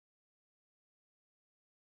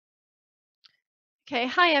Okay,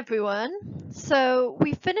 hi everyone. So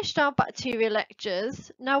we finished our bacteria lectures.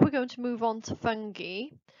 Now we're going to move on to fungi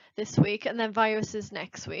this week and then viruses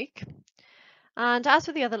next week. And as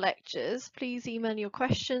with the other lectures, please email your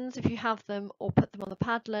questions if you have them or put them on the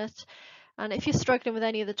Padlet. And if you're struggling with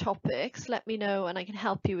any of the topics, let me know and I can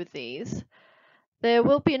help you with these. There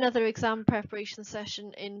will be another exam preparation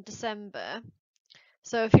session in December.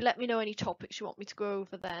 So if you let me know any topics you want me to go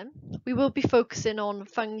over then. We will be focusing on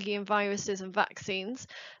fungi and viruses and vaccines,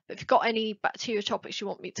 but if you've got any bacteria topics you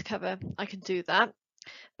want me to cover, I can do that.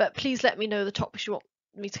 But please let me know the topics you want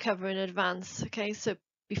me to cover in advance, okay? So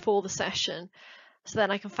before the session, so then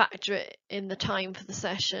I can factor it in the time for the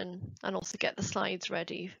session and also get the slides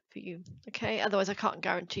ready for you, okay? Otherwise I can't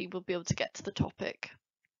guarantee we'll be able to get to the topic.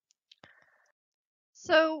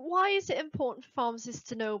 So why is it important for pharmacists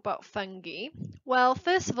to know about fungi? Well,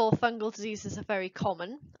 first of all, fungal diseases are very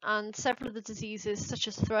common, and several of the diseases, such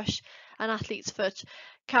as thrush and athlete's foot,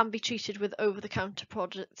 can be treated with over-the-counter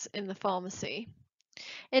products in the pharmacy.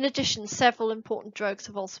 In addition, several important drugs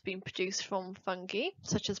have also been produced from fungi,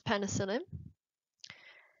 such as penicillin.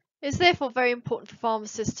 It's therefore very important for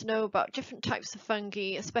pharmacists to know about different types of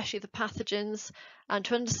fungi, especially the pathogens, and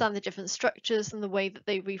to understand the different structures and the way that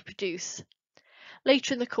they reproduce.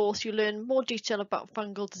 Later in the course, you learn more detail about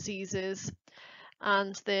fungal diseases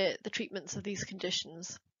and the treatments of these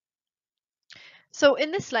conditions. So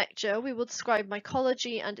in this lecture, we will describe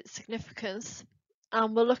mycology and its significance,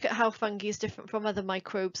 and we'll look at how fungi is different from other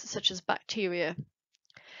microbes such as bacteria.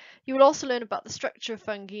 You will also learn about the structure of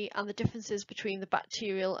fungi and the differences between the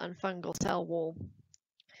bacterial and fungal cell wall.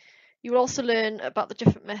 You will also learn about the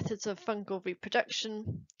different methods of fungal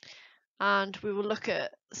reproduction, and we will look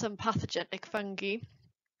at some pathogenic fungi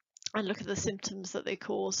and look at the symptoms that they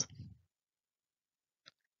cause.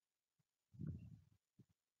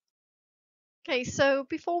 Okay, so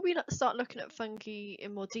before we start looking at fungi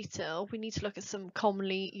in more detail, we need to look at some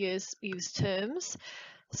commonly used terms.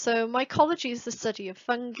 So mycology is the study of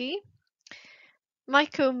fungi.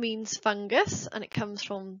 Myco means fungus, and it comes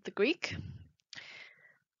from the Greek.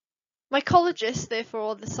 Mycologists, therefore,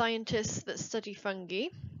 are the scientists that study fungi.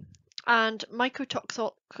 And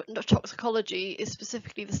mycotoxicology is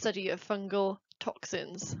specifically the study of fungal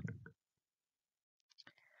toxins.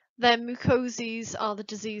 Then mucoses are the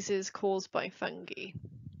diseases caused by fungi.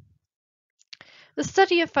 The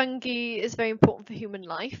study of fungi is very important for human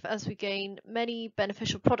life as we gain many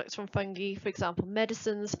beneficial products from fungi, for example,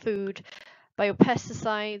 medicines, food,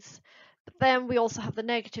 biopesticides. But then we also have the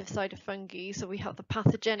negative side of fungi, so we have the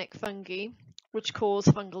pathogenic fungi, which cause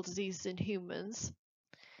fungal diseases in humans.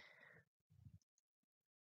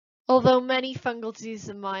 Although many fungal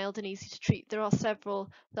diseases are mild and easy to treat, there are several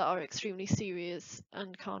that are extremely serious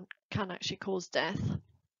and can actually cause death.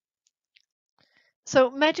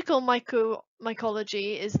 So medical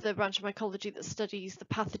mycology is the branch of mycology that studies the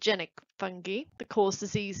pathogenic fungi that cause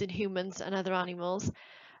disease in humans and other animals,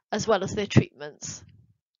 as well as their treatments.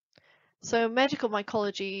 So medical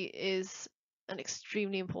mycology is an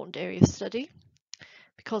extremely important area of study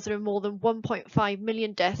because there are more than 1.5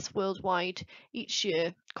 million deaths worldwide each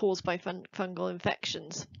year caused by fungal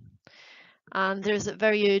infections. And there is a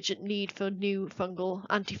very urgent need for new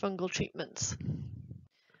antifungal treatments.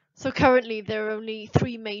 So currently there are only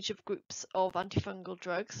 3 major groups of antifungal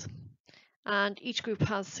drugs, and each group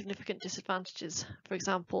has significant disadvantages, for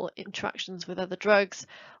example, interactions with other drugs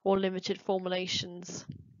or limited formulations.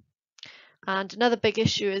 And another big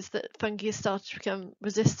issue is that fungi have started to become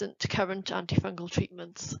resistant to current antifungal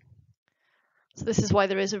treatments. So this is why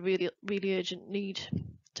there is a really urgent need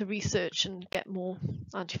to research and get more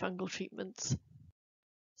antifungal treatments.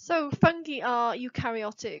 So fungi are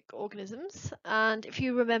eukaryotic organisms, and if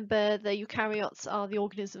you remember, the eukaryotes are the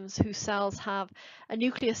organisms whose cells have a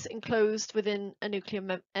nucleus enclosed within a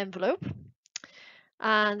nuclear envelope.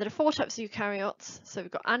 And there are 4 types of eukaryotes. So we've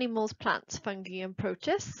got animals, plants, fungi, and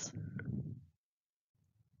protists.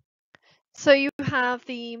 So you have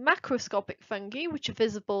the macroscopic fungi, which are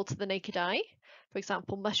visible to the naked eye, for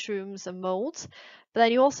example, mushrooms and molds. But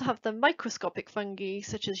then you also have the microscopic fungi,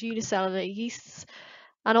 such as unicellular yeasts,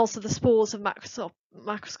 and also the spores of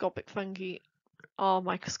macroscopic fungi are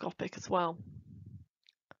microscopic as well.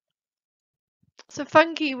 So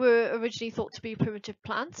fungi were originally thought to be primitive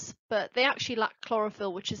plants, but they actually lack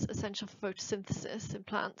chlorophyll, which is essential for photosynthesis in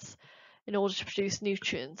plants in order to produce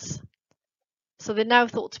nutrients. So they're now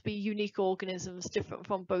thought to be unique organisms, different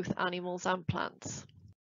from both animals and plants.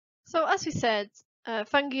 So as we said,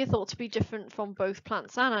 fungi are thought to be different from both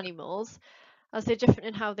plants and animals, as they're different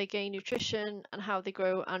in how they gain nutrition and how they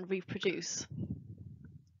grow and reproduce.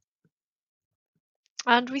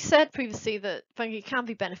 And we said previously that fungi can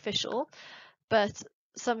be beneficial, but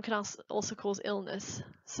some can also cause illness.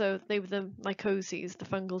 So they were the mycoses, the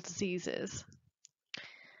fungal diseases.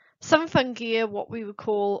 Some fungi are what we would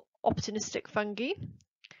call opportunistic fungi,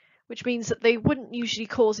 which means that they wouldn't usually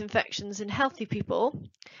cause infections in healthy people,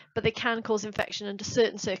 but they can cause infection under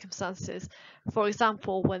certain circumstances. For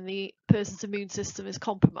example, when the person's immune system is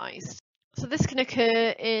compromised. So this can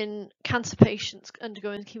occur in cancer patients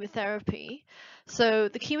undergoing chemotherapy. So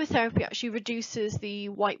the chemotherapy actually reduces the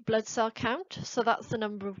white blood cell count. So that's the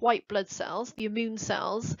number of white blood cells, the immune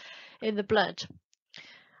cells in the blood.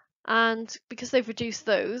 And because they've reduced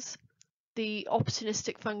those, the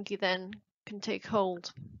opportunistic fungi then can take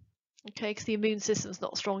hold. Okay, because the immune system's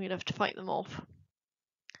not strong enough to fight them off.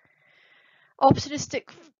 Opportunistic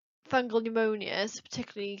fungal pneumonia is a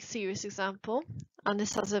particularly serious example, and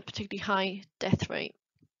this has a particularly high death rate.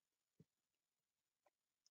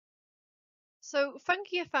 So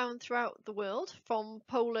fungi are found throughout the world, from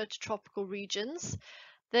polar to tropical regions.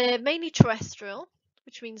 They're mainly terrestrial,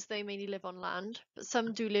 which means they mainly live on land, but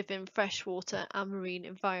some do live in freshwater and marine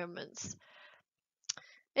environments.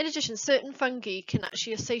 In addition, certain fungi can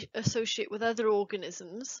actually associate with other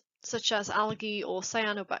organisms, such as algae or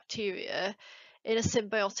cyanobacteria, in a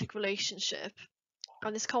symbiotic relationship.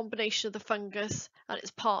 And this combination of the fungus and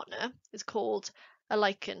its partner is called a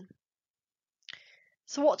lichen.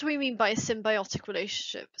 So what do we mean by a symbiotic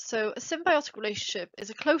relationship? So a symbiotic relationship is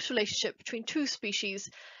a close relationship between two species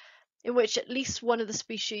in which at least one of the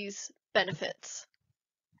species benefits.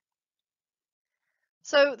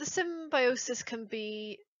 So the symbiosis can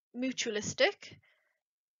be mutualistic,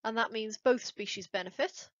 and that means both species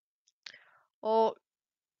benefit, or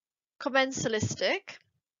commensalistic,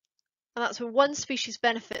 and that's when one species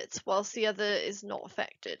benefits whilst the other is not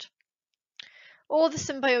affected. Or the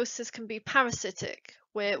symbiosis can be parasitic,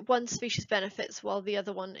 where one species benefits while the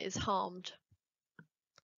other one is harmed.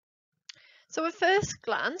 So at first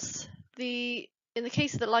glance, in the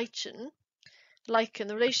case of the lichen,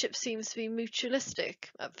 the relationship seems to be mutualistic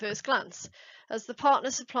at first glance, as the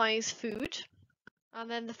partner supplies food,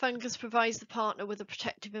 and then the fungus provides the partner with a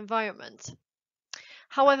protective environment.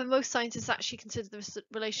 However, most scientists actually consider this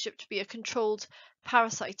relationship to be a controlled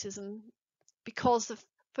parasitism because the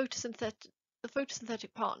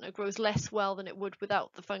photosynthetic partner grows less well than it would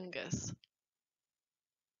without the fungus.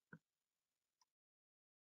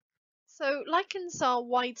 So lichens are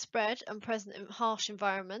widespread and present in harsh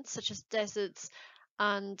environments such as deserts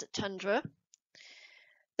and tundra.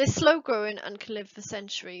 They're slow growing and can live for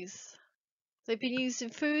centuries. They've been used in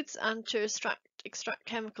foods and to extract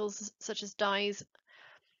chemicals such as dyes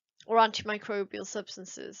or antimicrobial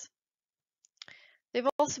substances. They've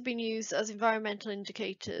also been used as environmental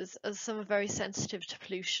indicators, as some are very sensitive to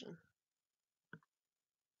pollution.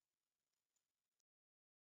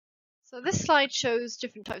 So this slide shows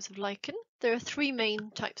different types of lichen. There are three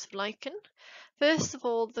main types of lichen. First of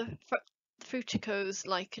all, the fruticose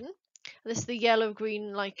lichen. This is the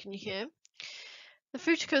yellow-green lichen here. The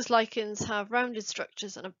fruticose lichens have rounded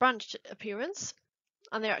structures and a branched appearance,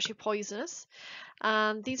 and they're actually poisonous.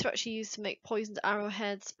 And these are actually used to make poisoned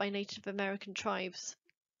arrowheads by Native American tribes.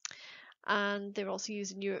 And they're also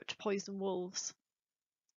used in Europe to poison wolves.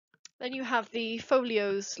 Then you have the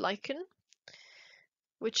foliose lichen,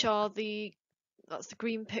 which are that's the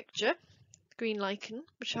green picture, green lichen,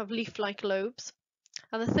 which have leaf-like lobes.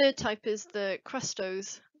 And the third type is the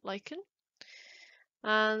crustose lichen,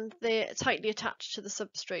 and they're tightly attached to the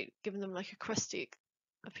substrate, giving them like a crusty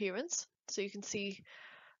appearance. So you can see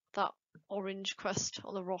that orange crust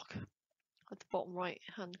on the rock at the bottom right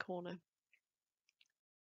hand corner.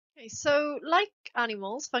 Okay, so like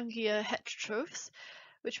animals, fungi are heterotrophs,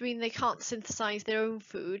 which mean they can't synthesize their own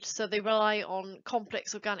food, so they rely on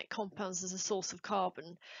complex organic compounds as a source of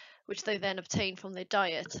carbon, which they then obtain from their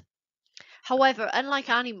diet. However, unlike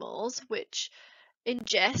animals, which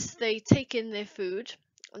ingest, they take in their food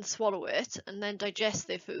and swallow it and then digest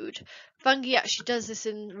their food, fungi actually does this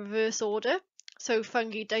in reverse order. So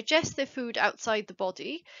fungi digest their food outside the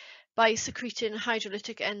body by secreting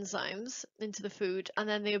hydrolytic enzymes into the food, and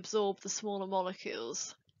then they absorb the smaller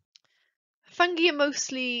molecules. Fungi are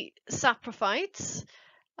mostly saprophytes,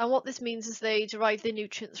 and what this means is they derive their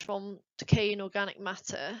nutrients from decaying organic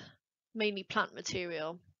matter, mainly plant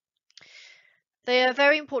material. They are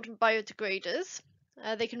very important biodegraders.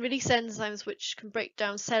 They can release enzymes which can break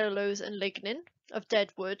down cellulose and lignin of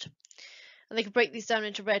dead wood, and they can break these down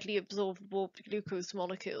into readily absorbable glucose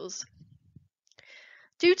molecules.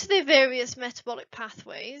 Due to their various metabolic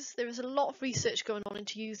pathways, there is a lot of research going on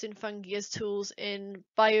into using fungi as tools in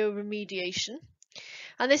bioremediation,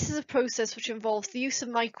 and this is a process which involves the use of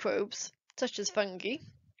microbes, such as fungi,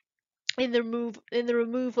 in the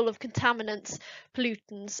removal of contaminants,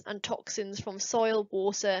 pollutants, and toxins from soil,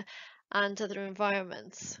 water, and other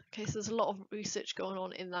environments. Okay, so there's a lot of research going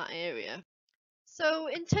on in that area. So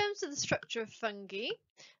in terms of the structure of fungi,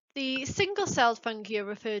 the single-celled fungi are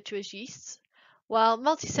referred to as yeasts, while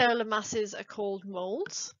multicellular masses are called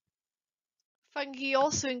molds. Fungi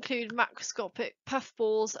also include macroscopic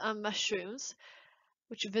puffballs and mushrooms,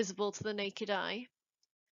 which are visible to the naked eye.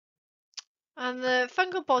 And the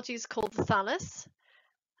fungal body is called the thallus,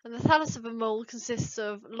 and the thallus of a mold consists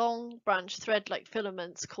of long branched thread-like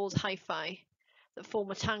filaments called hyphae that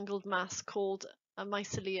form a tangled mass called a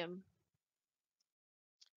mycelium.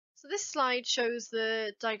 So this slide shows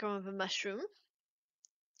the diagram of a mushroom,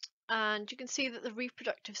 and you can see that the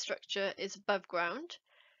reproductive structure is above ground,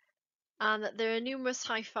 and that there are numerous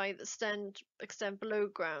hyphae that extend below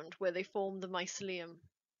ground where they form the mycelium.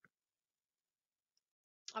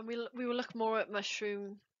 And we will look more at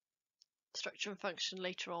mushroom structure and function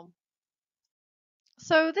later on.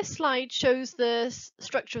 So this slide shows the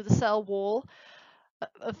structure of the cell wall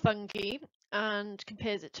of fungi and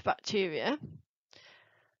compares it to bacteria.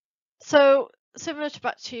 So similar to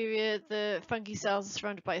bacteria, the fungi cells are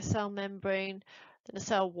surrounded by a cell membrane and a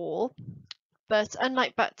cell wall. But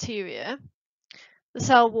unlike bacteria, the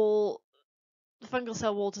fungal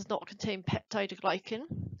cell wall does not contain peptide or glycan.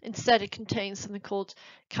 Instead, it contains something called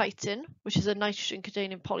chitin, which is a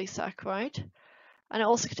nitrogen-containing polysaccharide. And it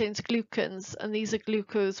also contains glucans, and these are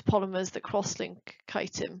glucose polymers that cross-link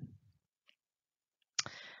chitin.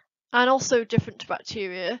 And also different to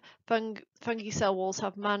bacteria, fungi cell walls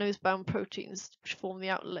have mannose-bound proteins which form the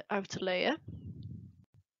outer layer.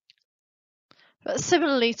 But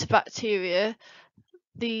similarly to bacteria,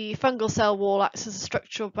 the fungal cell wall acts as a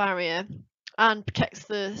structural barrier and protects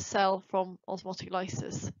the cell from osmotic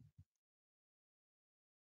lysis.